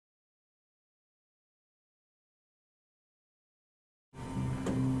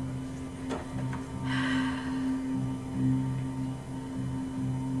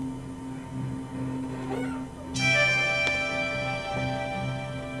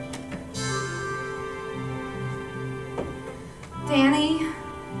Danny?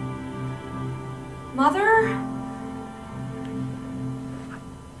 Mother?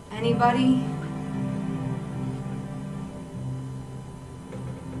 Anybody?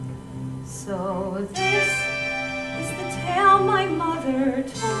 So this is the tale my mother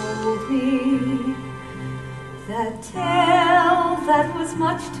told me, that tale that was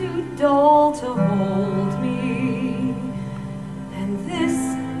much too dull to hold me. And this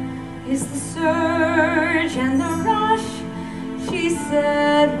is the surge and the rush she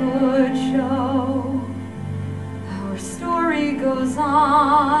said would show. Our story goes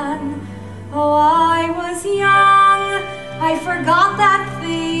on. Oh, I was young, I forgot that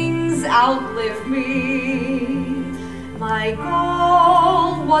things outlive me. My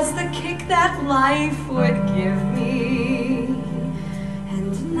goal was the kick that life would give me.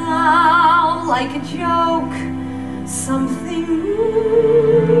 And now, like a joke, something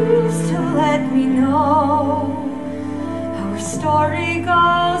moves to let me know our story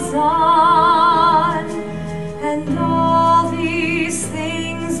goes on. And all these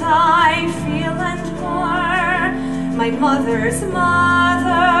things I feel and more, my mother's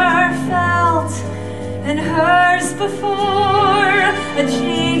mother felt, and hers before, a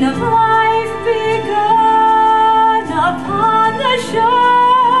chain of life begun upon the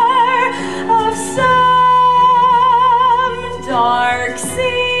shore of some dark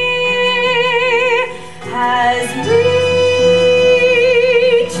sea.